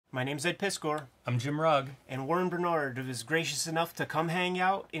My name's Ed Piskor. I'm Jim Rugg. And Warren Bernard was gracious enough to come hang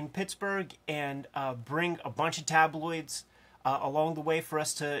out in Pittsburgh and bring a bunch of tabloids along the way for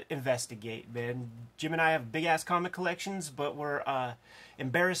us to investigate. Man, Jim and I have big-ass comic collections, but we're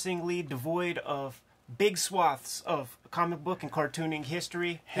embarrassingly devoid of big swaths of comic book and cartooning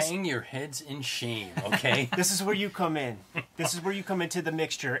history. Hang your heads in shame, okay? This is where you come in. This is where you come into the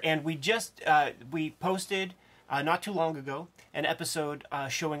mixture. And we just, we posted not too long ago an episode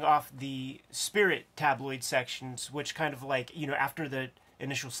showing off the Spirit tabloid sections, which kind of like, you know, after the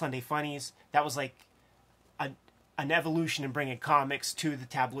initial Sunday Funnies, that was like an evolution in bringing comics to the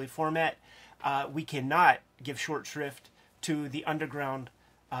tabloid format. We cannot give short shrift to the underground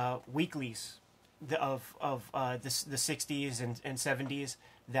weeklies of the 60s and 70s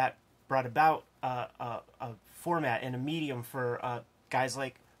that brought about a format and a medium for guys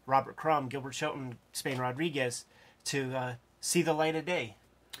like Robert Crumb, Gilbert Shelton, Spain Rodriguez to see the light of day.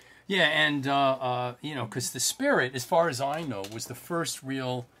 Yeah, and, you know, because the Spirit, as far as I know, was the first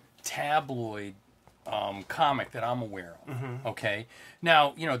real tabloid comic that I'm aware of, okay?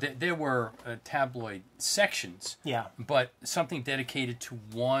 Now, you know, there were tabloid sections, yeah, but something dedicated to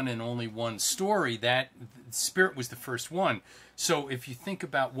one and only one story, that Spirit was the first one. So if you think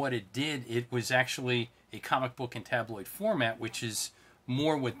about what it did, it was actually a comic book in tabloid format, which is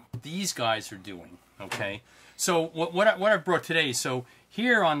more what these guys are doing, okay? So what I've brought today, so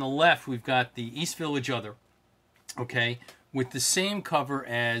here on the left, we've got the East Village Other, okay, with the same cover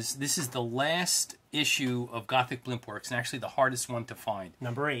as, this is the last issue of Gothic Blimpworks, and actually the hardest one to find.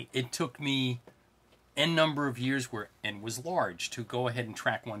 Number 8. It took me N number of years, and was large, to go ahead and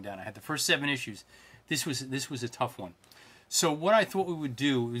track one down. I had the first 7 issues. This was a tough one. So what I thought we would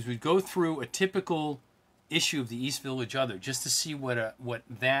do is we'd go through a typical issue of the East Village Other, just to see what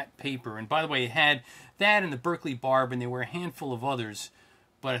that paper, and by the way, it had that and the Berkeley Barb, and there were a handful of others,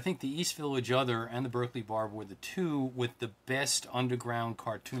 but I think the East Village Other and the Berkeley Barb were the two with the best underground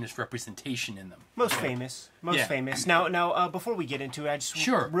cartoonist representation in them. Most famous. Now, before we get into it, I just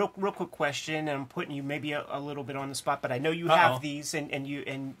real quick question, and I'm putting you maybe a little bit on the spot, but I know you have these, and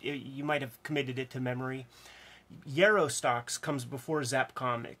you might have committed it to memory. Yarrow Stocks comes before Zap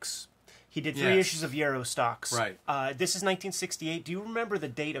Comics. He did 3 issues of Yarrow Stocks. Right. This is 1968. Do you remember the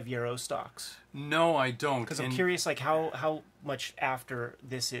date of Yarrow Stocks? No, I don't. Because I'm curious, like how much after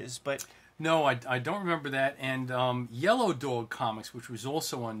this is. But no, I don't remember that. And Yellow Dog Comics, which was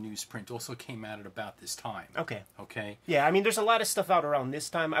also on newsprint, also came out at about this time. Okay. Okay. Yeah, I mean, there's a lot of stuff out around this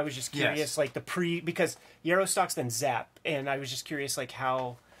time. I was just curious, like because Yarrow Stocks then Zap, and I was just curious, like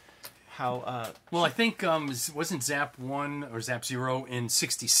how. Well, I think wasn't Zap 1 or Zap 0 in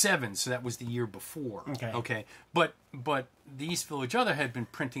 67, so that was the year before. Okay. But the East Village Other had been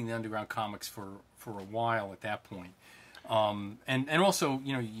printing the underground comics for a while at that point. And also,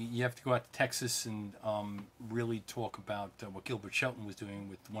 you know, you have to go out to Texas and really talk about what Gilbert Shelton was doing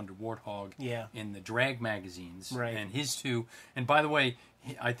with Wonder Warthog in the drag magazines. Right. And his two. And by the way,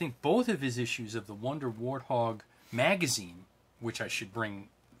 I think both of his issues of the Wonder Warthog magazine, which I should bring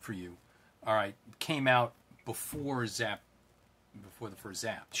for you, all right, came out before the first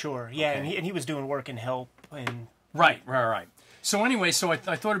Zap. Sure, yeah, okay. and he was doing work and help and right. So anyway, I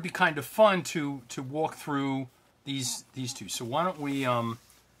thought it'd be kind of fun to walk through these two. So why don't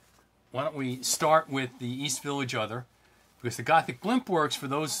we start with the East Village Other, because the Gothic Blimpworks, for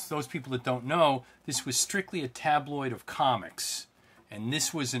those people that don't know, this was strictly a tabloid of comics, and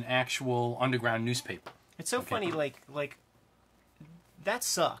this was an actual underground newspaper. It's so funny, like that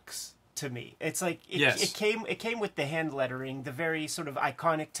sucks. To me, it's like it came with the hand lettering, the very sort of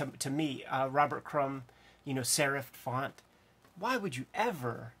iconic to me Robert Crumb, you know, serif font. Why would you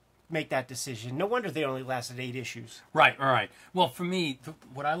ever make that decision? No wonder they only lasted 8 issues. Right. Well, for me,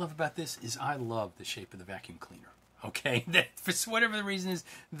 what I love about this is I love the shape of the vacuum cleaner. Okay, that for whatever the reason is,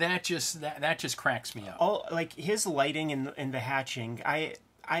 that just cracks me up. Oh, like his lighting and the hatching.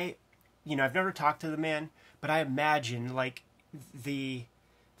 I you know, I've never talked to the man, but I imagine like the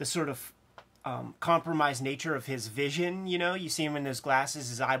sort of compromised nature of his vision, you know? You see him in those glasses,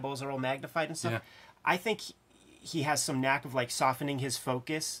 his eyeballs are all magnified and stuff. Yeah. I think he has some knack of, like, softening his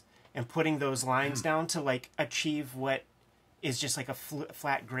focus and putting those lines down to, like, achieve what is just, like, a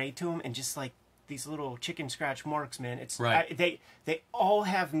flat gray to him, and just, like, these little chicken scratch marks, man. It's right. They all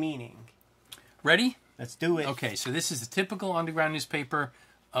have meaning. Ready? Let's do it. Okay, so this is the typical underground newspaper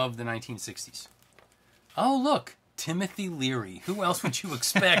of the 1960s. Oh, look. Timothy Leary. Who else would you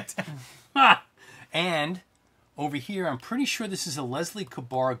expect? And over here, I'm pretty sure this is a Leslie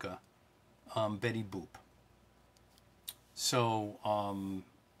Cabarga Betty Boop. So, and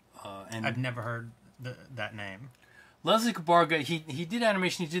I've never heard that name. Leslie Cabarga, he did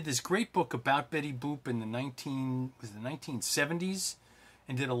animation. He did this great book about Betty Boop in the 1970s,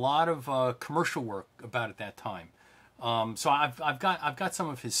 and did a lot of commercial work about it that time. So I've got some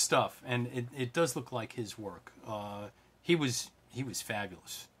of his stuff, and it does look like his work. He was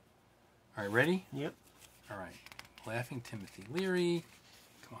fabulous. All right, ready? Yep. All right, Laughing Timothy Leary.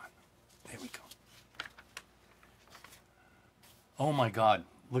 Come on, there we go. Oh my God,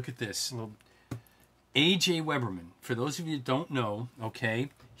 look at this. A.J. Weberman, for those of you that don't know, okay,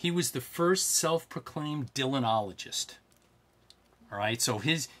 he was the first self-proclaimed Dylanologist. All right, so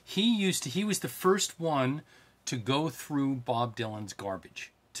he was the first one to go through Bob Dylan's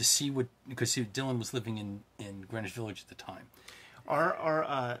garbage to see because Dylan was living in Greenwich Village at the time.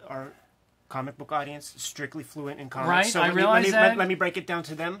 Our comic book audience strictly fluent in comics. Right, so I realize that. Let me break it down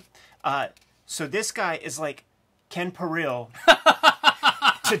to them. So this guy is like Ken Parill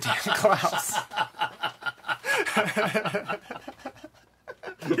to Dan Klaus.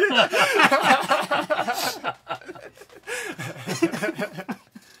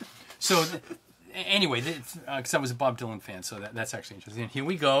 So anyway, because I was a Bob Dylan fan, so that's actually interesting. And here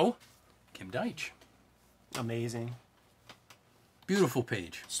we go, Kim Deitch. Amazing. Beautiful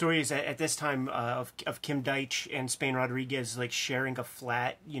page. Stories at this time of Kim Deitch and Spain Rodriguez like sharing a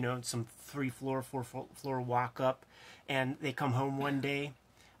flat, some 4-floor walk up, and they come home one day.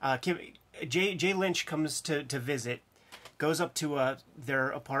 Jay Lynch comes to visit, goes up to their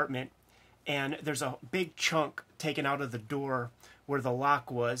apartment, and there's a big chunk taken out of the door where the lock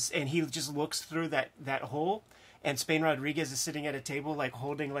was, and he just looks through that hole, and Spain Rodriguez is sitting at a table like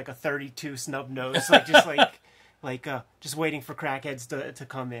holding like a 32 snub nose, like just waiting for crackheads to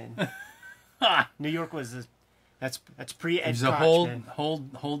come in. New York was that's pre-Ed It was a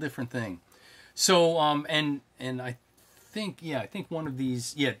whole different thing. So and I think one of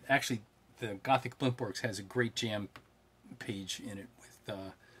these actually the Gothic Blimpworks has a great jam page in it with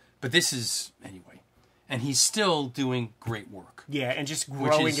but this is anyway. And he's still doing great work. Yeah, and just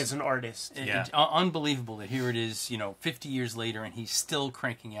growing as an artist. Yeah. Unbelievable that here it is, 50 years later, and he's still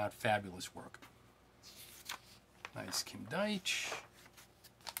cranking out fabulous work. Nice Kim Deitch.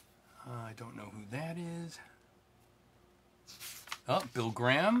 I don't know who that is. Oh, Bill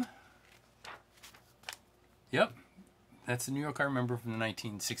Graham. Yep. That's the New York I remember from the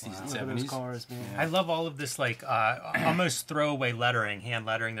 1960s and 70s. Look at those cars, man. I love all of this, like, almost throwaway lettering, hand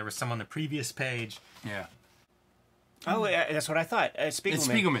lettering. There was some on the previous page. Yeah. Oh, that's what I thought. Spiegelman. It's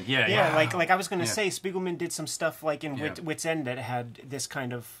Spiegelman, yeah. Yeah, like I was going to say, Spiegelman did some stuff like in Wit's End that had this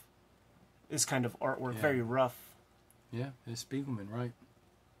kind of artwork, very rough. Yeah, it's Spiegelman, right.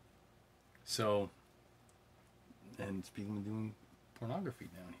 So, and Spiegelman doing pornography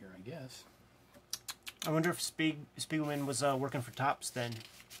down here, I guess. I wonder if Spiegelman was working for Topps then.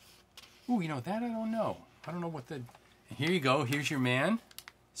 Ooh, that I don't know. I don't know what the... And here you go. Here's your man,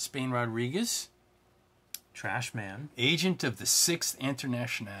 Spain Rodriguez. Trash Man. Agent of the 6th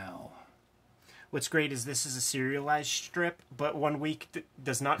Internationale. What's great is this is a serialized strip, but 1 week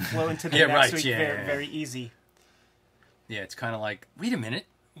does not flow into the next week. Very, very easy. Yeah, it's kind of like, wait a minute,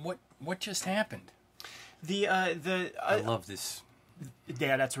 what just happened? I love this.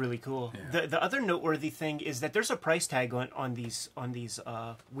 Yeah, that's really cool. Yeah. The other noteworthy thing is that there's a price tag on these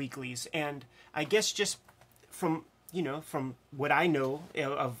weeklies, and I guess just from what I know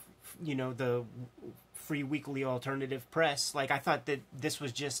of the free weekly alternative press, like I thought that this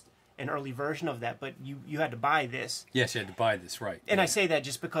was just an early version of that, but you had to buy this. Yes, you had to buy this, right? And I say that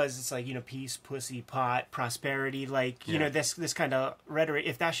just because it's like peace, pussy, pot, prosperity, like this kind of rhetoric.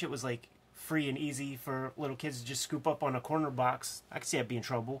 If that shit was like free and easy for little kids to just scoop up on a corner box, I could see I'd be in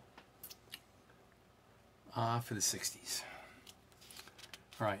trouble. For the 60s.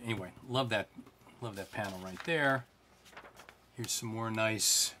 All right, anyway, love that panel right there. Here's some more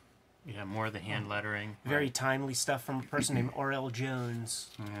nice... Yeah, more of the hand lettering. Very timely stuff from a person named R.L.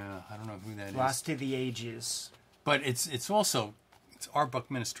 Jones. Yeah, I don't know who that is. Lost to the Ages. But it's also R.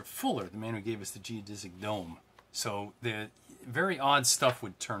 Buckminster Fuller, the man who gave us the geodesic dome. So the very odd stuff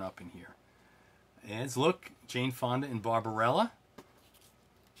would turn up in here. And look, Jane Fonda and Barbarella.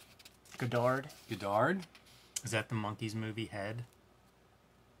 Godard. Is that the Monkeys movie Head?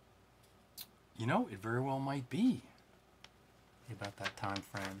 It very well might be. About that time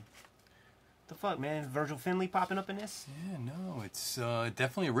frame. The fuck, man? Virgil Finley popping up in this? Yeah, no, it's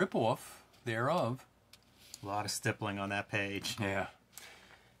definitely a ripoff thereof. A lot of stippling on that page. Yeah.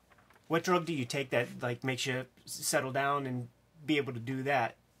 What drug do you take that like makes you settle down and be able to do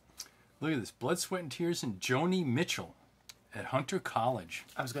that? Look at this. Blood, Sweat, and Tears and Joni Mitchell at Hunter College.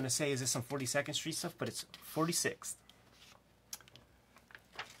 I was going to say, is this some 42nd Street stuff? But it's 46th. Let's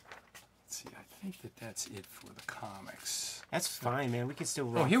see. I think that that's it for the comics. That's fine, man. We can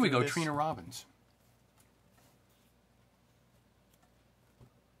still. Oh, here we through go. this. Trina Robbins.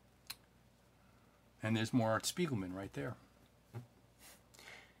 And there's more Art Spiegelman right there.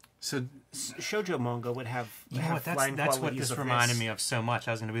 So Shoujo manga would have. You know what? That's what qualities this of reminded me of so much.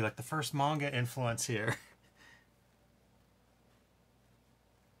 I was going to be like the first manga influence here.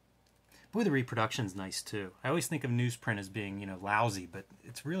 Boy, the reproduction's nice too. I always think of newsprint as being, you know, lousy, but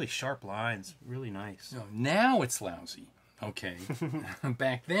it's really sharp lines, really nice. no, now it's lousy. Okay.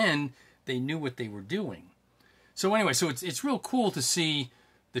 Back then, they knew what they were doing. So anyway, so it's real cool to see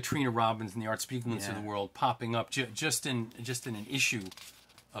the Trina Robbins and the Art Spiegelmans of the world popping up just in an issue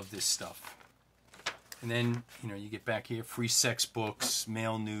of this stuff. And then, you know, you get back here, free sex books,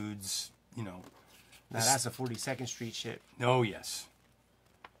 male nudes, you know. Now that's a 42nd Street shit. Oh, yes.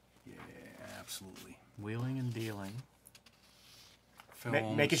 Yeah, absolutely. Wheeling and dealing.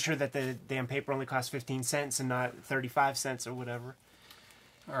 Films. Making sure that the damn paper only costs 15 cents and not 35 cents or whatever.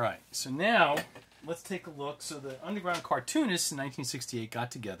 All right, so now let's take a look. So the Underground Cartoonists in 1968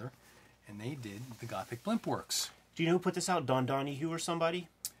 got together, and they did the Gothic Blimp Works. Do you know who put this out? Don Donahue or somebody?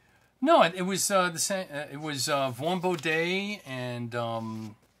 No, it was the same. It was Vaughn Baudet and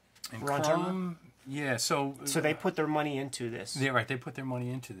Ron Crumb. Yeah, so they put their money into this. Yeah, right. They put their money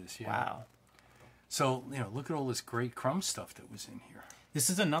into this. Yeah. Wow. So you know, look at all this great Crumb stuff that was in here. This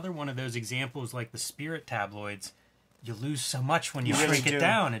is another one of those examples like the Spirit tabloids. You lose so much when you You really shrink it do.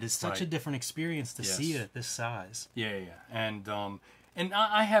 down. It is such Right. a different experience to Yes. see it at this size. Yeah, and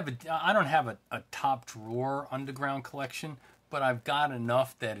I don't have a top drawer underground collection, but I've got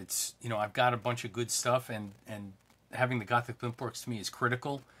enough that it's, you know, I've got a bunch of good stuff, and having the Gothic Blimp Works to me is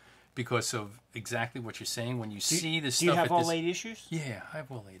critical because of exactly what you're saying. When you see this Do you stuff have at all this, 8 issues? yeah, I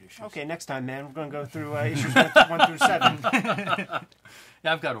have all 8 issues. Okay, next time, man. We're going to go through issues 1 through 7.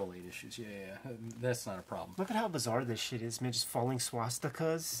 Yeah, I've got all 8 issues. Yeah, that's not a problem. Look at how bizarre this shit is, man. Just falling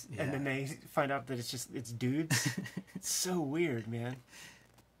swastikas, and then they find out that it's dudes. It's so weird, man.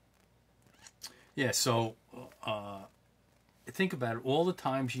 Yeah, so think about it. All the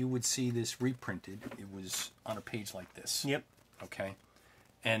times you would see this reprinted, it was on a page like this. Yep. Okay,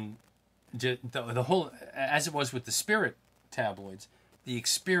 and the whole, as it was with the Spirit tabloids, the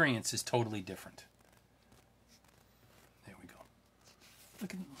experience is totally different. There we go.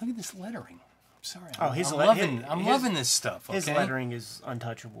 Look at this lettering. I'm sorry. I'm loving this stuff. Okay? His lettering is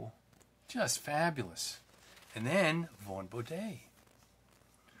untouchable. Just fabulous. And then Vaughn Baudet,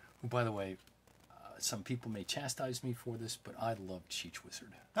 who, by the way, some people may chastise me for this, but I loved Cheech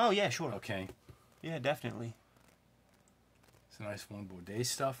Wizard. Oh, yeah, sure. Okay. Yeah, definitely. It's a nice Vaughn Baudet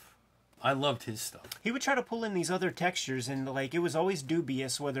stuff. I loved his stuff. He would try to pull in these other textures, and like it was always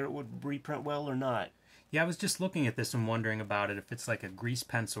dubious whether it would reprint well or not. Yeah, I was just looking at this and wondering about it, if it's like a grease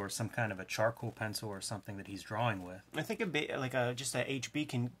pencil or some kind of a charcoal pencil or something that he's drawing with. I think a bit like just a HB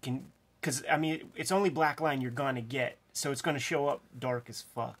can because I mean it's only black line you're gonna get, so it's gonna show up dark as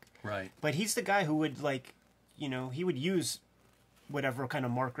fuck. Right. But he's the guy who would like, you know, he would use whatever kind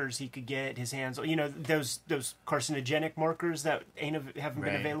of markers he could get his hands on. You know, those carcinogenic markers that haven't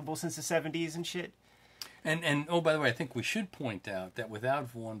been available since the 70s and shit. And oh, by the way, I think we should point out that without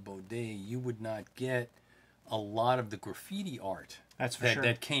Vaughn Baudet, you would not get a lot of the graffiti art That's for sure.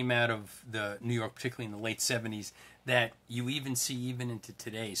 that came out of the New York, particularly in the late 70s, that you even see even into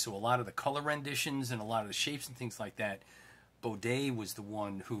today. So a lot of the color renditions and a lot of the shapes and things like that, Baudet was the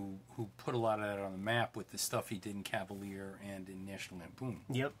one who put a lot of that on the map with the stuff he did in Cavalier and in National Lampoon.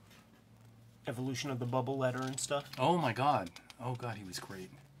 Yep. Evolution of the bubble letter and stuff. Oh my God. Oh God, he was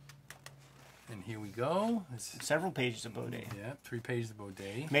great. And here we go. Several pages of Baudet. Yeah, 3 pages of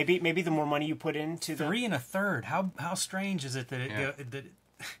Baudet. Maybe the more money you put into 3 1/3. How strange is it that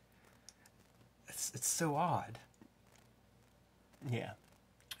it's so odd. Yeah.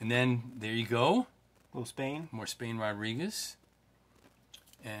 And then there you go. Little Spain. More Spain Rodriguez.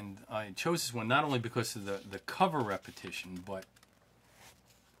 And I chose this one not only because of the cover repetition, but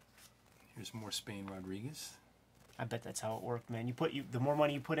here's more Spain Rodriguez. I bet that's how it worked, man. The more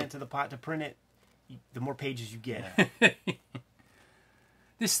money you put into the pot to print it, the more pages you get.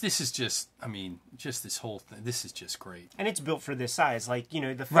 This is just, I mean, just this whole thing. This is just great. And it's built for this size. Like, you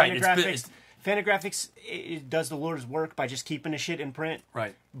know, the Right, Fantagraphics, Fantagraphics it does the Lord's work by just keeping the shit in print.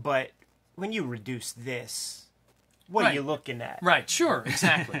 Right. But when you reduce this, what are you looking at? Right, sure,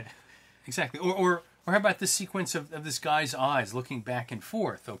 exactly. Exactly. Or how about this sequence of this guy's eyes looking back and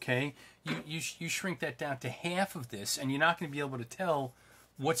forth, okay? You shrink that down to half of this, and you're not going to be able to tell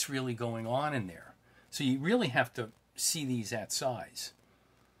what's really going on in there. So you really have to see these at size.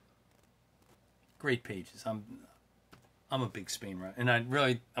 Great pages. I'm a big Spain runner, and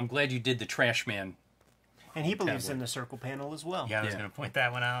I'm glad you did the Trash Man. And he believes tabloid. in the circle panel as well. Yeah, I was going to point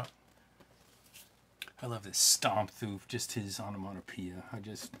that one out. I love this stomp through just his onomatopoeia.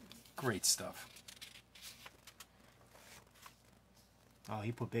 Great stuff. Oh,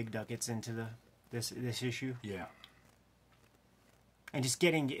 he put big ducats into this issue. Yeah. And just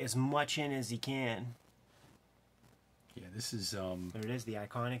getting as much in as he can. Yeah, this is There it is, the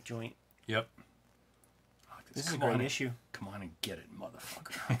iconic joint. Yep. This is a great issue. Come on and get it,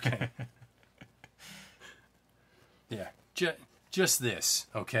 motherfucker. Okay. Yeah. Just this,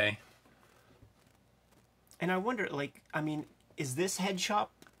 okay? And I wonder, like, I mean, is this head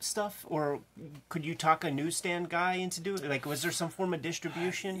shop stuff, or could you talk a newsstand guy into doing it? Like, was there some form of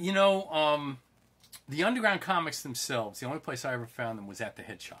distribution? You know, the underground comics themselves, the only place I ever found them was at the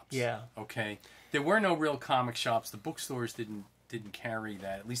head shops. Yeah. Okay. There were no real comic shops. The bookstores didn't carry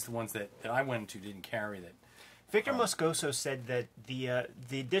that. At least the ones that I went to didn't carry that. Victor Moscoso said that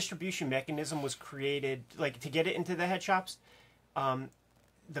the distribution mechanism was created, like, to get it into the head shops.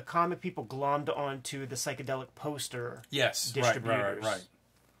 The comic people glommed onto the psychedelic poster distributors. Right.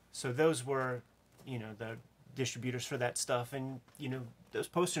 So those were, you know, the distributors for that stuff, and you know, those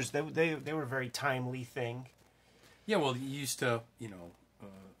posters they were a very timely thing. Yeah, well, you used to, you know,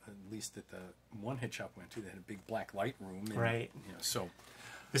 at least at the one head shop I went to, they had a big black light room, and, right? You know, so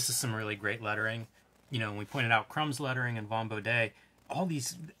this is some really great lettering. You know, we pointed out Crumb's lettering and Von Baudet. All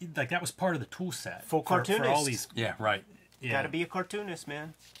these, like, that was part of the tool set. Full cartoonist. For all these, yeah, right. Yeah. Got to be a cartoonist,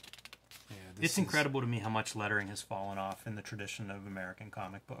 man. Yeah, it's incredible to me how much lettering has fallen off in the tradition of American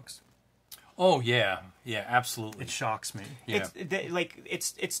comic books. Oh yeah, absolutely. It shocks me. Yeah.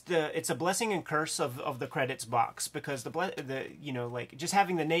 It's a blessing and curse of the credits box, because the you know, like, just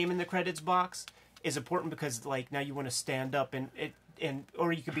having the name in the credits box is important, because like now you want to stand up and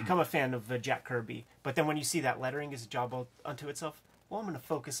or you could become a fan of Jack Kirby, but then when you see that lettering is a job unto itself. Well, I'm going to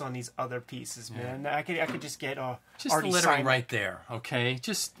focus on these other pieces, man. Yeah. I could just get just the lettering right there, okay?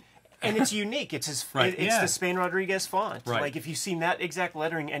 Just and it's unique. It's his. Right. It's the Spain Rodriguez font. Right. Like, if you've seen that exact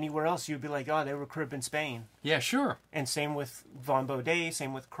lettering anywhere else, you'd be like, oh, they were cribbed in Spain. Yeah, sure. And same with Von Baudet.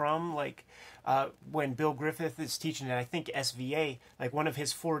 Same with Crumb. Like, when Bill Griffith is teaching it, I think SVA, like, one of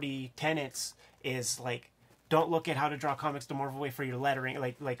his 40 tenets is like, don't look at how to draw comics the Marvel way for your lettering.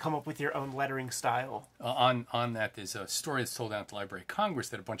 Like come up with your own lettering style. On that, there's a story that's told out at the Library of Congress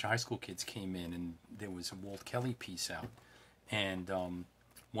that a bunch of high school kids came in, and there was a Walt Kelly piece out, and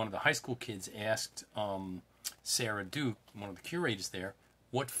one of the high school kids asked Sarah Duke, one of the curators there,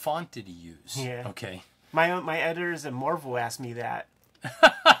 what font did he use? Yeah. Okay. My editors at Marvel asked me that.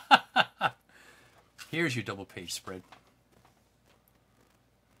 Here's your double page spread.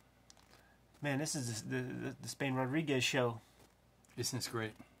 Man, this is the Spain Rodriguez show. Isn't this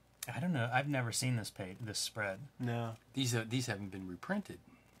great? I don't know. I've never seen this spread. No. These haven't been reprinted.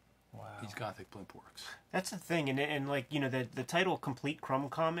 Wow. These Gothic blimp works. That's the thing, and like, you know, the title Complete Crumb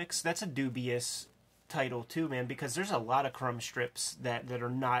Comics, that's a dubious title too, man, because there's a lot of Crumb strips that are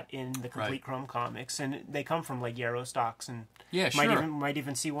not in the Complete Crumb Comics, and they come from like Yarrow stocks, and yeah, sure. might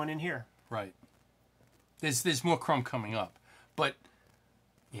even see one in here. Right. There's more Crumb coming up, but.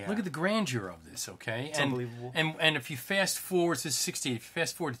 Yeah. Look at the grandeur of this, okay? It's unbelievable. And if you fast forward to 60, if you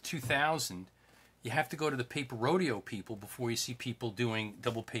fast forward to 2000, you have to go to the paper rodeo people before you see people doing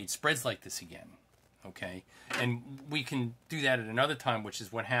double-page spreads like this again, okay? And we can do that at another time, which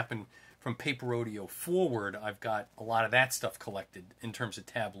is what happened from paper rodeo forward. I've got a lot of that stuff collected in terms of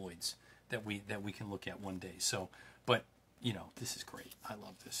tabloids that we can look at one day. So, but, you know, this is great. I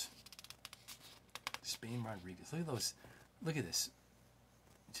love this. Spain Rodriguez. Look at those. Look at this.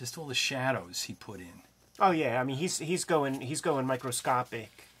 Just all the shadows he put in. Oh yeah, I mean he's going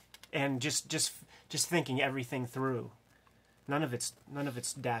microscopic, and just thinking everything through. None of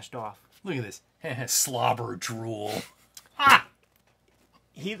it's dashed off. Look at this slobber drool.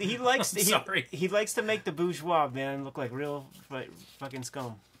 He likes Sorry. he likes to make the bourgeois man look like real fucking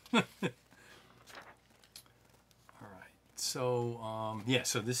scum. All right, so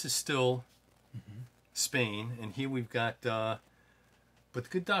so this is still Spain, and here we've got. But the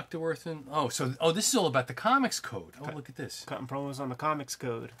good Dr. Worthman... this is all about the comics code. Oh, look at this. Cutting promos on the comics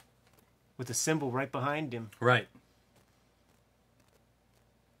code. With the symbol right behind him. Right.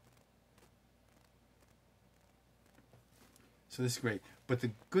 So this is great. But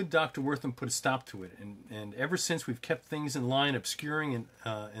the good Dr. Worthman put a stop to it. And ever since, we've kept things in line, obscuring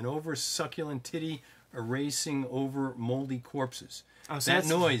an over-succulent titty, erasing over moldy corpses. Oh, so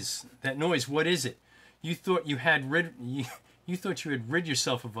that noise, what is it? You thought you had You thought you had rid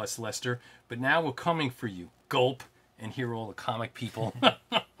yourself of us, Lester, but now we're coming for you. Gulp. And here are all the comic people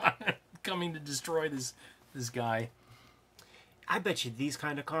coming to destroy this guy. I bet you these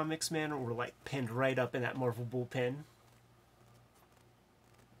kind of comics, man, were like pinned right up in that Marvel bullpen.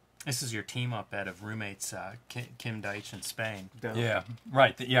 This is your team up ed of roommates, Kim Deitch in Spain. Yeah,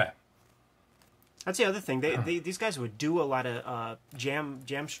 right. Yeah. That's the other thing. These guys would do a lot of jam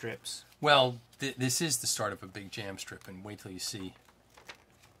strips. Well, this is the start of a big jam strip, and wait till you see.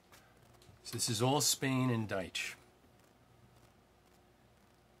 So this is all Spain and Deitch.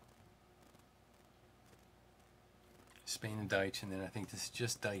 Spain and Deitch, and then I think this is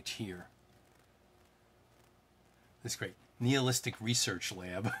just Deitch here. This is great. Nihilistic Research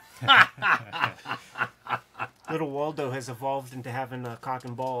Lab. Little Waldo has evolved into having cock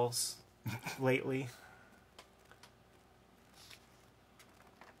and balls lately.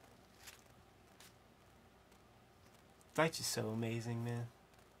 Deitch is so amazing, man.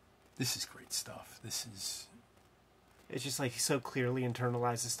 This is great stuff. This is... It's just like he so clearly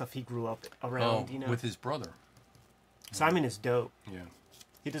internalized the stuff he grew up around, you know. With his brother. Simon is dope. Yeah.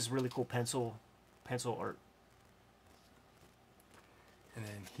 He does really cool pencil art. And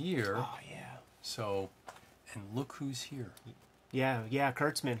then here... Oh, yeah. So, and look who's here. Yeah,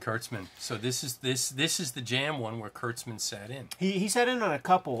 Kurtzman. Kurtzman. So this is the jam one where Kurtzman sat in. He sat in on a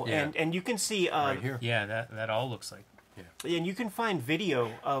couple, Yeah. and you can see... right here. Yeah, that all looks like... Yeah. And you can find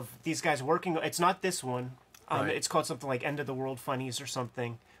video of these guys working... It's not this one. Right. It's called something like End of the World Funnies or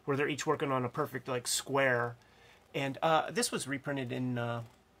something, where they're each working on a perfect like square. And this was reprinted in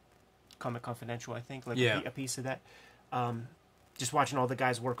Comic Confidential, I think, like Yeah. a piece of that. Just watching all the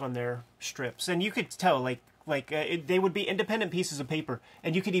guys work on their strips, and you could tell they would be independent pieces of paper,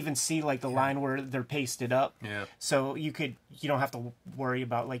 and you could even see like the line where they're pasted up. Yeah. So you don't have to worry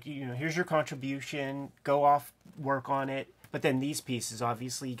about like, you know, here's your contribution, go off, work on it. But then these pieces,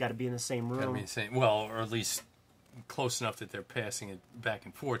 obviously, you got to be in the same room. Gotta be the same. Well, or at least close enough that they're passing it back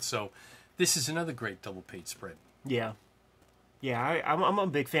and forth. So this is another great double page spread. Yeah. Yeah, I'm a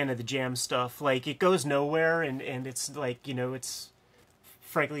big fan of the jam stuff. Like, it goes nowhere, and it's like, you know, it's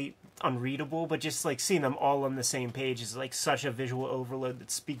frankly unreadable, but just like seeing them all on the same page is like such a visual overload that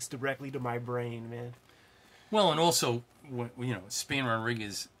speaks directly to my brain, man. Well, and also, you know, Spain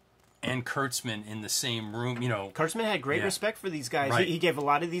Rodriguez and Kurtzman in the same room, you know. Kurtzman had great respect for these guys. Right. He gave a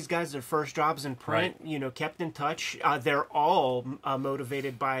lot of these guys their first jobs in print, you know, kept in touch. They're all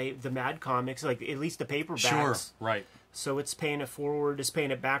motivated by the Mad Comics, like at least the paperbacks. Sure, right. So it's paying it forward, it's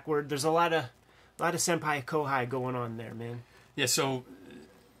paying it backward. There's a lot of senpai kohai going on there, man. Yeah, so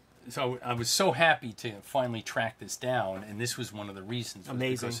I was so happy to finally track this down, and this was one of the reasons. Was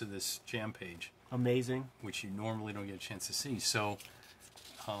Amazing. Because of this jam page. Amazing. Which you normally don't get a chance to see. So,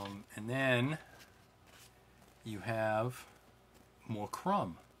 and then you have more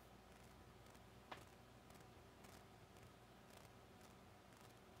Crumb.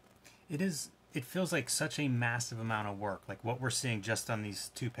 It feels like such a massive amount of work, like what we're seeing just on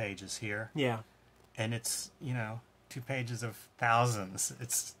these 2 pages here. Yeah. And it's, you know, 2 pages of thousands.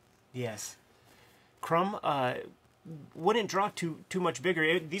 It's... Yes. Crumb wouldn't draw too much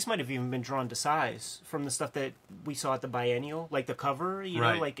bigger. These might have even been drawn to size from the stuff that we saw at the biennial, like the cover, you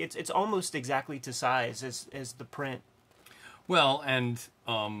know, like it's almost exactly to size as the print. Well, and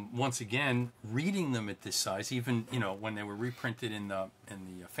once again, reading them at this size, even, you know, when they were reprinted in the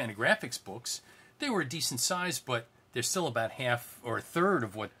Fantagraphics books, they were a decent size, but they're still about half or a third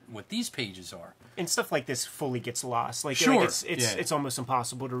of what these pages are. And stuff like this fully gets lost. Like, sure. Like it's almost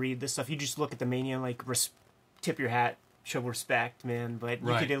impossible to read this stuff. You just look at the Mania and like tip your hat, show respect, man. But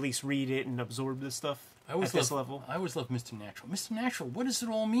you could at least read it and absorb this stuff at this level. I always love Mr. Natural. Mr. Natural, what does it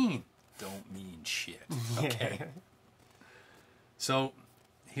all mean? Don't mean shit. Okay. So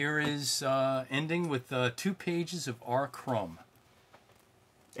here is ending with 2 pages of R. Crumb.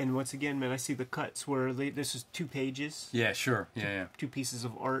 And once again, man, I see the cuts where this is 2 pages. Yeah, sure. Yeah. 2 pieces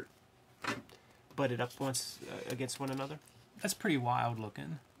of art butted up once against one another. That's pretty wild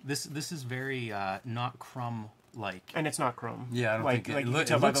looking. This is very not Crumb-like. And it's not Crumb. Yeah, I don't think you can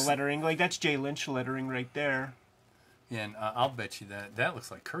tell by the lettering. Like, that's Jay Lynch lettering right there. Yeah, and I'll bet you that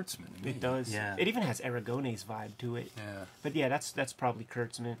looks like Kurtzman to me. It does. Yeah. It even has Aragone's vibe to it. Yeah. But yeah, that's probably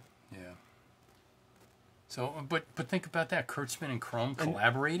Kurtzman. Yeah. So, but think about that. Kurtzman and Crumb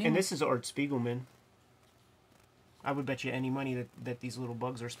collaborating. And this is Art Spiegelman. I would bet you any money that these little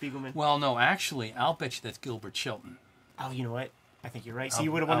bugs are Spiegelman. Well, no, actually, I'll bet you that's Gilbert Chilton. Oh, you know what? I think you're right. See,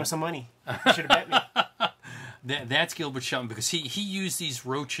 you would have won with some money. You should have bet me. That's Gilbert Chilton because he used these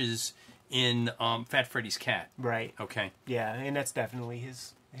roaches in Fat Freddy's Cat. Right. Okay. Yeah, and that's definitely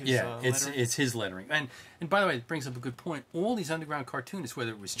his lettering. It's his lettering. And by the way, it brings up a good point. All these underground cartoonists,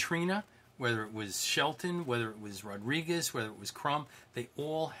 whether it was Trina, whether it was Shelton, whether it was Rodriguez, whether it was Crumb, they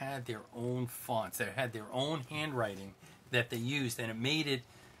all had their own fonts. They had their own handwriting that they used, and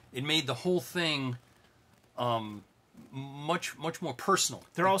it made the whole thing much more personal.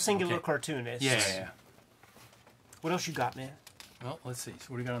 They're all singular cartoonists. Yeah. What else you got, man? Well, let's see. So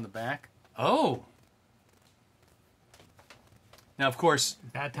what do you got on the back? Oh! Now, of course...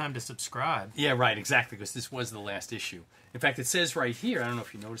 Bad time to subscribe. Yeah, right, exactly, because this was the last issue. In fact, it says right here, I don't know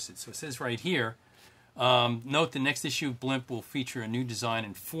if you noticed it, so it says right here, note the next issue of Blimp will feature a new design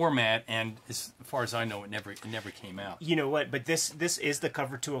and format, and as far as I know, it never came out. You know what? But this is the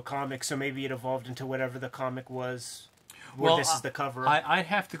cover to a comic, so maybe it evolved into whatever the comic was. Well, this is the cover. I'd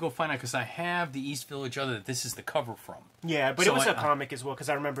have to go find out, because I have the East Village Other that this is the cover from. Yeah, but so it was a comic as well, because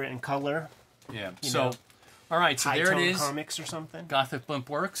I remember it in color. Yeah, so... All right, so there it is. Comics or something. Gothic Blimp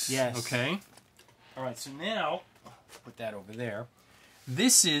Works. Yes. Okay. All right, so now, put that over there.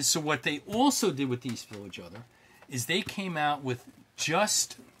 This is, so what they also did with East Village Other is they came out with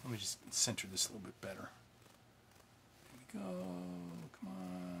just, let me just center this a little bit better. There we go. Come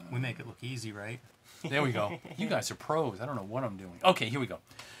on. We make it look easy, right? There we go. You guys are pros. I don't know what I'm doing. Okay, here we go.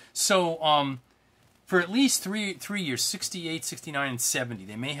 So, for at least three years, 68, 69, and 70.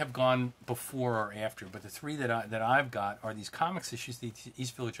 They may have gone before or after, but the three that I've got are these comics issues the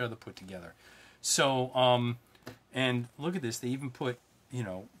East Village Other put together. So, and look at this. They even put,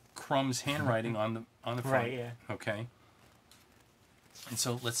 Crumb's handwriting on the front. Right, yeah. Okay. And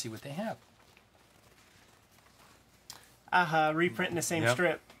so let's see what they have. Reprinting the same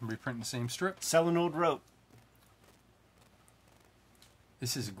strip. Reprinting the same strip. Selling old rope.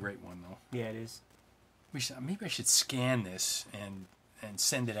 This is a great one, though. Yeah, it is. Maybe I should scan this and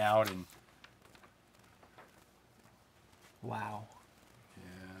send it out and. Wow. Yeah.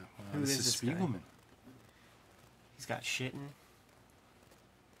 Well, Who this is this Spiegelman. guy? He's got shitting.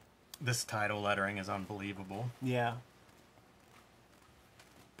 This title lettering is unbelievable. Yeah.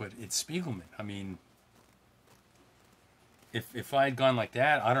 But it's Spiegelman. I mean, if I had gone like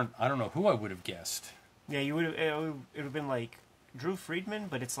that, I don't know who I would have guessed. Yeah, you would have. It would have been like Drew Friedman,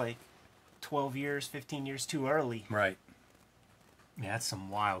 but it's like 12 years, 15 years too early. Right. Yeah, that's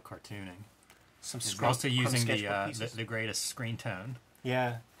some wild cartooning. Some also using the greatest screen tone.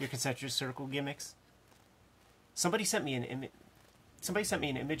 Yeah, your concentric circle gimmicks. Somebody sent me an image. Somebody sent me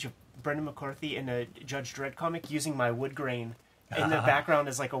an image of Brendan McCarthy in a Judge Dredd comic using my wood grain. In the background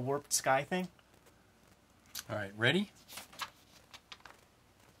is like a warped sky thing. All right, ready?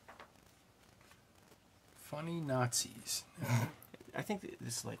 Funny Nazis. I think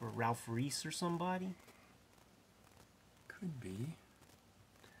this is like Ralph Reese or somebody. Could be.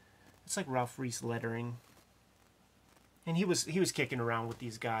 It's like Ralph Reese lettering. And he was kicking around with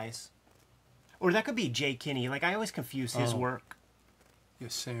these guys. Or that could be Jay Kinney. Like, I always confuse his work.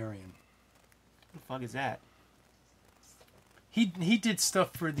 Yossarian. What the fuck is that? He did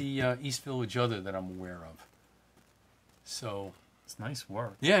stuff for the East Village Other that I'm aware of. So... It's nice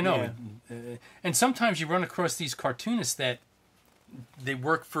work. Yeah, no. Yeah. And sometimes you run across these cartoonists that they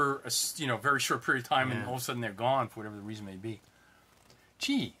work for a very short period of time and all of a sudden they're gone for whatever the reason may be.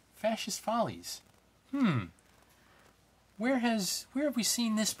 Gee, Fascist Follies. Where have we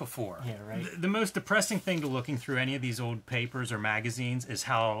seen this before? Yeah, right. The most depressing thing to looking through any of these old papers or magazines is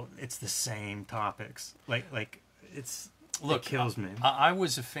how it's the same topics. Like it's... Look, it kills me. I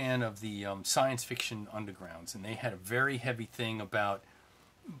was a fan of the science fiction undergrounds, and they had a very heavy thing about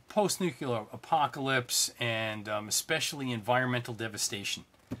post-nuclear apocalypse and especially environmental devastation.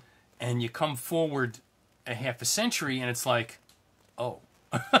 And you come forward a half a century, and it's like, oh.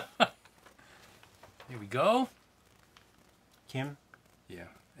 Here we go. Kim? Yeah.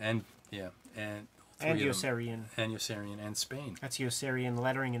 And Yossarian. And Yossarian and Spain. That's Yossarian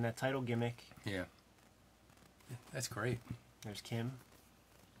lettering in that title gimmick. Yeah. That's great. There's Kim.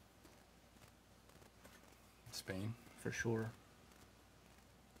 Spain. For sure.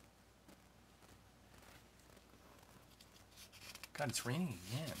 God, it's raining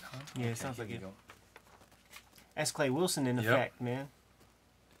again, huh? Yeah, Okay, it sounds like it. Go. S. Clay Wilson in effect, man.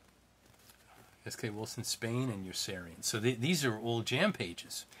 S.K. Wilson, Spain, and Yossarian. So these are all jam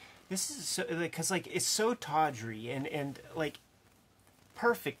pages. This is so, because it's so tawdry and like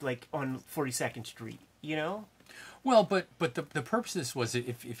perfect, like on 42nd Street, you know? Well, but the purpose of this was,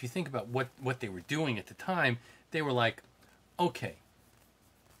 if you think about what they were doing at the time, they were like, okay,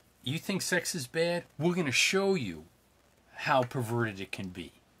 you think sex is bad? We're going to show you how perverted it can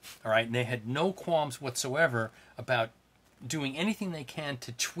be. All right? And they had no qualms whatsoever about doing anything they can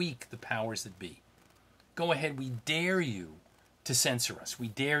to tweak the powers that be. Go ahead, we dare you to censor us. We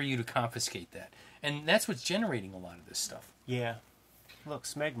dare you to confiscate that. And that's what's generating a lot of this stuff. Yeah. Look,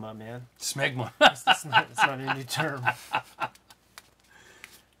 smegma, man. Smegma. It's not a new term.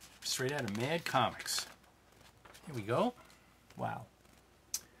 Straight out of Mad Comics. Here we go. Wow.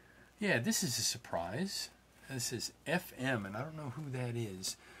 Yeah, this is a surprise. This is FM, and I don't know who that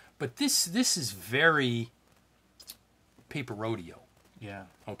is. But this is very paper rodeo. Yeah.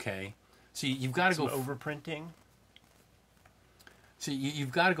 Okay? So you've got to go... overprinting. So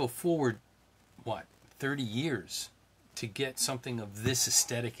you've got to go forward, what, 30 years to get something of this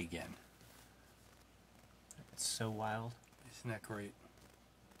aesthetic again. It's so wild. Isn't that great?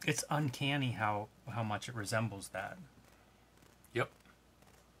 It's uncanny how much it resembles that. Yep.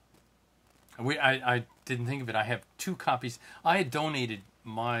 I didn't think of it. I have 2 copies. I had donated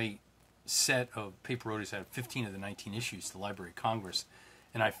my set of paper roadies. I had 15 of the 19 issues to the Library of Congress,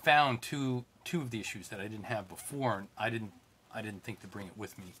 and I found two of the issues that I didn't have before, and I didn't think to bring it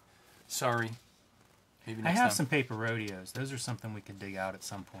with me. Sorry. Maybe next I have time. some paper rodeos. Those are something we could dig out at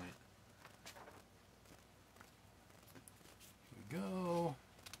some point. Here we go.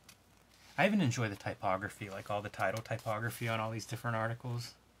 I even enjoy the typography, like all the title typography on all these different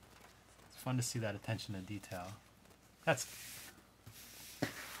articles. It's fun to see that attention to detail. That's...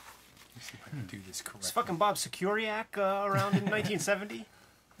 Let's see if I can do this correctly. Is fucking Bob Securiac around in 1970?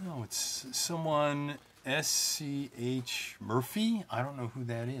 No, it's someone... S.C.H. Murphy? I don't know who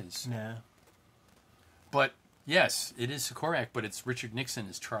that is. No. But, yes, it is Sikorak, but it's Richard Nixon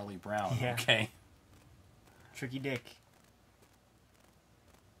as Charlie Brown. Yeah. Okay. Tricky Dick.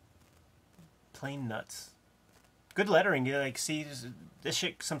 Plain nuts. Good lettering. You like see this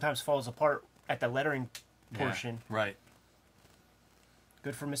shit sometimes falls apart at the lettering portion. Yeah, right.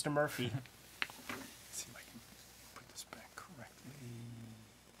 Good for Mr. Murphy. Let's see if I can put this back correctly.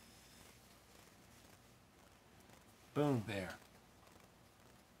 Boom. There.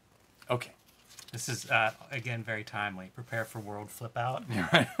 Okay. This is, again, very timely. Prepare for world flip out.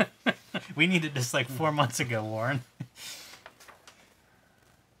 Right. We needed this like 4 months ago, Warren.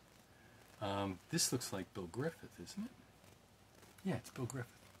 This looks like Bill Griffith, isn't it? Yeah, it's Bill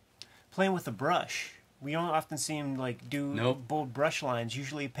Griffith. Playing with a brush. We don't often see him like do Nope. bold brush lines.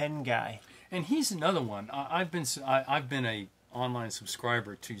 Usually a pen guy. And he's another one. I've been a online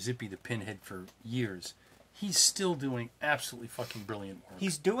subscriber to Zippy the Pinhead for years. He's still doing absolutely fucking brilliant work.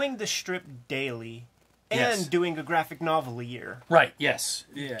 He's doing the strip daily and Yes. doing a graphic novel a year. Right. Yes.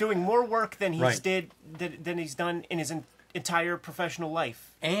 Yeah. Doing more work than Right. than he's done in his entire professional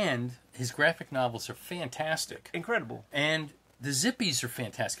life. And his graphic novels are fantastic. Incredible. And the Zippies are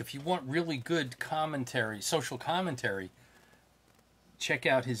fantastic. If you want really good commentary, social commentary, check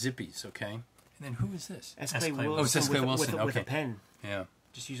out his Zippies, okay? And then who is this? S. S. Clay Clay Wilson, Oh, it's S. Clay with, Wilson, with a okay. pen. Yeah.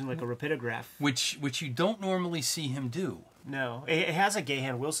 Just using like a rapidograph. Which you don't normally see him do. No. It has a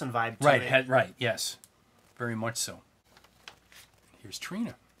Gahan Wilson vibe to Right, it. right, yes. Very much so. Here's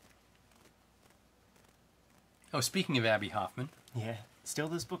Trina. Oh, speaking of Abby Hoffman. Yeah. Still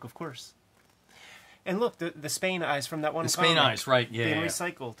this book, of course. And look, the Spain eyes from that one The Spain comic eyes, right, yeah. being Yeah.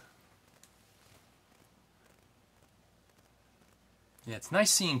 recycled. Yeah, it's nice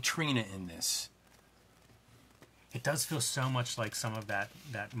seeing Trina in this. It does feel so much like some of that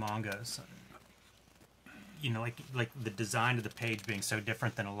manga. You know, like the design of the page being so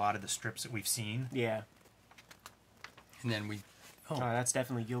different than a lot of the strips that we've seen. Yeah. And then we... Oh, that's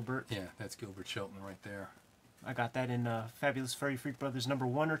definitely Gilbert. Yeah, that's Gilbert Shelton right there. I got that in Fabulous Furry Freak Brothers number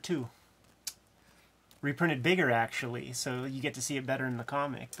 1 or 2. Reprinted bigger, actually, so you get to see it better in the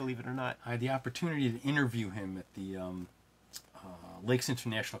comic, believe it or not. I had the opportunity to interview him at the Lakes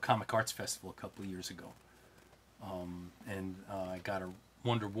International Comic Arts Festival a couple of years ago. And I got a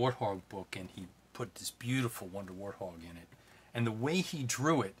Wonder Warthog book, and he put this beautiful Wonder Warthog in it. And the way he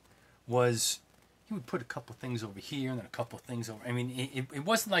drew it was... He would put a couple things over here and then a couple of things over... I mean, it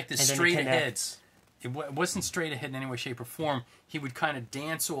wasn't like this And then straight it ahead. connects. It wasn't straight ahead in any way, shape, or form. He would kind of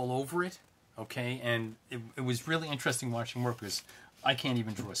dance all over it, okay? And it was really interesting watching work because I can't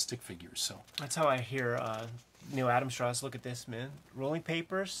even draw stick figures, so... That's how I hear Neil Adamstrauss, look at this, man. Rolling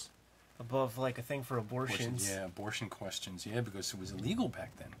papers above, like, a thing for abortions. Yeah, abortion questions, yeah, because it was illegal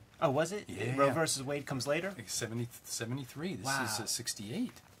back then. Oh, was it? Yeah. Roe versus Wade comes later? Like 73. This Wow. is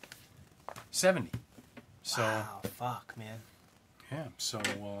 68. 70. So, Wow, fuck, man. yeah, so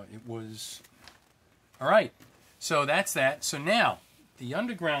it was... All right, so that's that. So now, the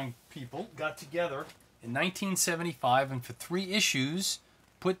Underground people got together in 1975 and for 3 issues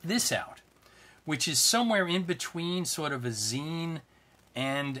put this out, which is somewhere in between sort of a zine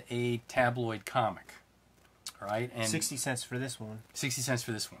and a tabloid comic. All right, and 60 cents for this one. 60 cents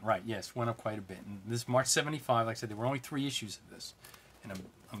for this one, right? Yes, went up quite a bit. And this March 75, like I said, there were only 3 issues of this, and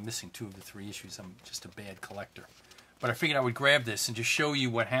I'm missing 2 of the 3 issues. I'm just a bad collector, but I figured I would grab this and just show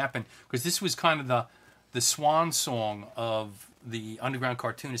you what happened because this was kind of the swan song of the Underground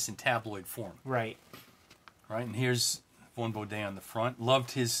Cartoonist in tabloid form, Right. right? And here's Von Baudet on the front.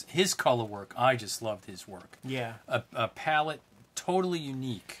 Loved his color work. I just loved his work. Yeah. A palette totally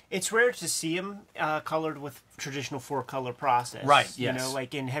unique. It's rare to see him colored with traditional 4-color process. Right, yes. You know,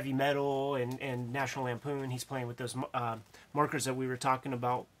 like in Heavy Metal and National Lampoon, he's playing with those markers that we were talking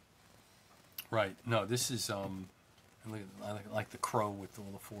about. Right. No, this is I like the crow with the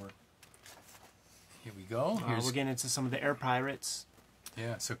little 4. Here we go. We're getting into some of the Air Pirates.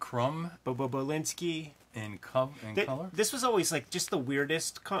 Yeah, so Crumb Bobo Bolinsky. in color. This was always like just the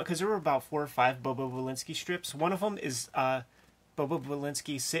weirdest, because there were about 4 or 5 Bobo Bolinsky strips. One of them is Bobo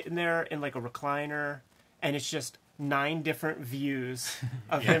Bolinsky sitting there in like a recliner, and it's just 9 different views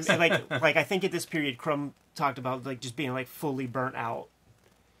of him. And like I think at this period, Crumb talked about like just being like fully burnt out.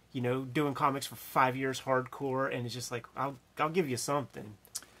 You know, doing comics for 5 years hardcore, and it's just like I'll give you something.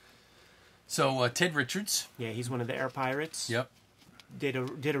 So Ted Richards. Yeah, he's one of the Air Pirates. Yep. Did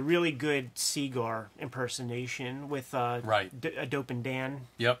a really good Seagar impersonation with Dope and Dan.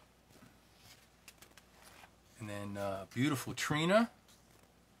 Yep. And then beautiful Trina.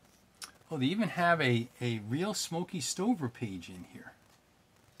 Oh, they even have a real Smokey Stover page in here.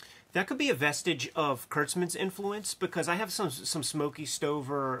 That could be a vestige of Kurtzman's influence, because I have some Smokey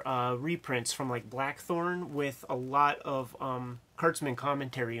Stover reprints from like Blackthorn with a lot of Kurtzman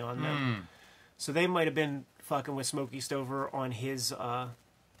commentary on them. So they might have been fucking with Smokey Stover on his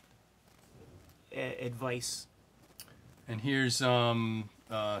advice. And here's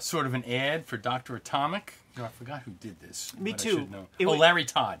sort of an ad for Dr. Atomic. I forgot who did this. Me too. I should know. Larry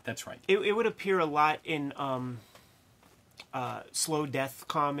Todd. That's right. It would appear a lot in Slow Death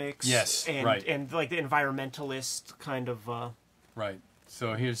comics. Yes, and, right. And like the environmentalist kind of... Right.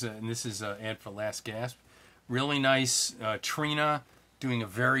 So here's and this is an ad for Last Gasp. Really nice Trina doing a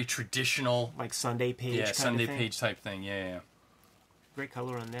very traditional... Like Sunday page kind Sunday of thing. page type thing. Yeah. Great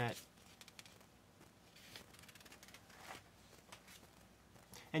color on that.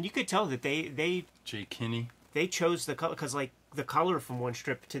 And you could tell that they Jay Kinney. They chose the color, because like the color from one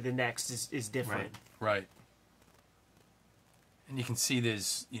strip to the next is different. Right. And you can see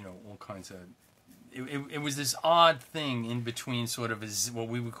there's, all kinds of... It was this odd thing in between sort of what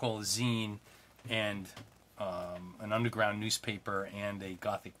we would call a zine and an underground newspaper and a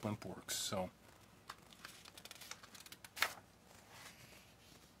Gothic blimp works. So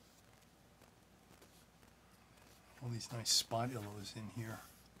all these nice spot illos in here.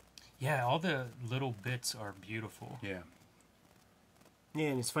 Yeah, all the little bits are beautiful. Yeah. Yeah,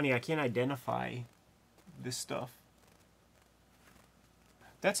 and it's funny, I can't identify this stuff.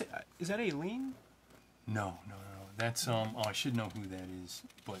 Is that Aileen? No. That's I should know who that is,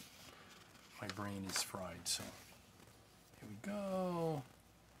 but my brain is fried. So here we go.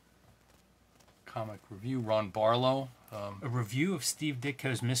 Comic review. Ron Barlow. A review of Steve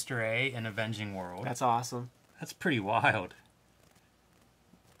Ditko's Mr. A and Avenging World. That's awesome. That's pretty wild.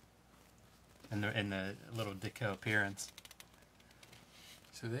 And the little Ditko appearance.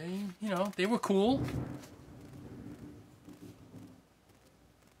 So they were cool.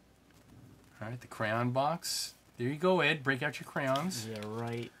 All right, the crayon box. There you go, Ed. Break out your crayons. Yeah,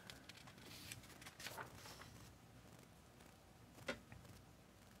 right.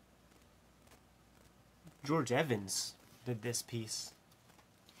 George Evans did this piece.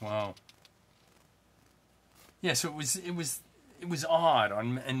 Wow. Yeah, so it was odd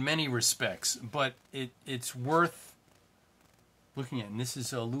in many respects, but it's worth looking at. And this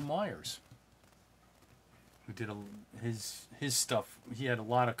is Lou Myers, who did his stuff. He had a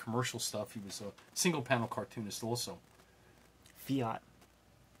lot of commercial stuff. He was a single panel cartoonist also. Fiat.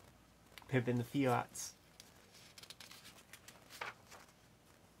 Pimping the Fiats.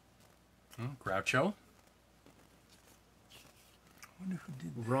 Groucho. I wonder who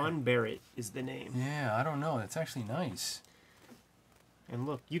did that. Ron Barrett is the name. Yeah, I don't know. That's actually nice. And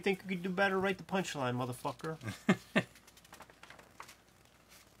look, you think you could do better? Write the punchline, motherfucker.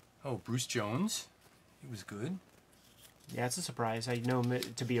 Oh, Bruce Jones. He was good. Yeah, it's a surprise. I know him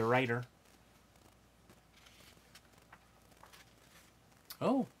to be a writer.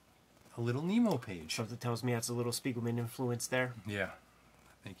 Oh, a Little Nemo page. Something tells me that's a little Spiegelman influence there. Yeah,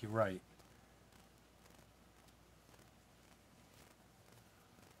 I think you're right.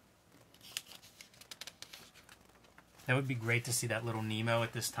 That would be great to see that little Nemo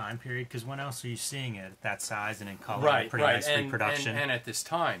at this time period, because when else are you seeing it at that size and in color? Right, pretty nice reproduction. And at this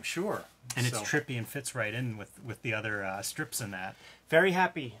time, sure. And it's trippy and fits right in with the other strips in that. Very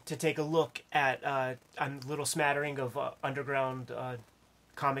happy to take a look at a little smattering of underground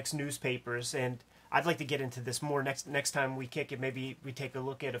comics newspapers, and I'd like to get into this more next time we kick it. Maybe we take a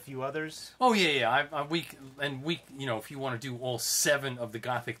look at a few others. Oh yeah. We if you want to do all 7 of the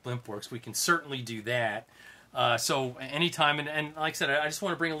Gothic blimp works, we can certainly do that. So anytime, and like I said, I just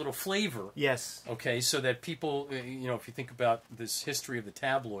want to bring a little flavor. Yes. Okay, so that people, you know, if you think about this history of the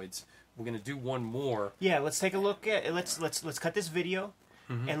tabloids, we're going to do one more. Yeah, let's take a look at let's cut this video,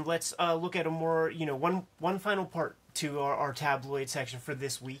 and let's look at a more, you know, one final part to our tabloid section for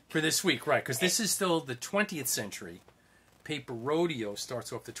this week. For this week, right? Because this is still the 20th century. Paper rodeo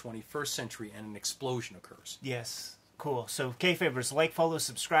starts off the 21st century, and an explosion occurs. Yes. Cool. So, Kayfabers, like, follow,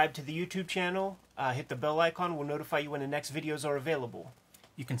 subscribe to the YouTube channel. Hit the bell icon. We'll notify you when the next videos are available.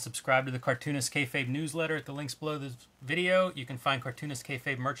 You can subscribe to the Cartoonist Kayfabe newsletter at the links below this video. You can find Cartoonist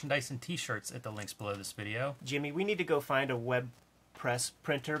Kayfabe merchandise and t-shirts at the links below this video. Jimmy, we need to go find a web press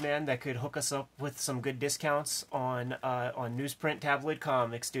printer, man, that could hook us up with some good discounts on newsprint tabloid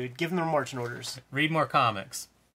comics, dude. Give them their marching orders. Read more comics.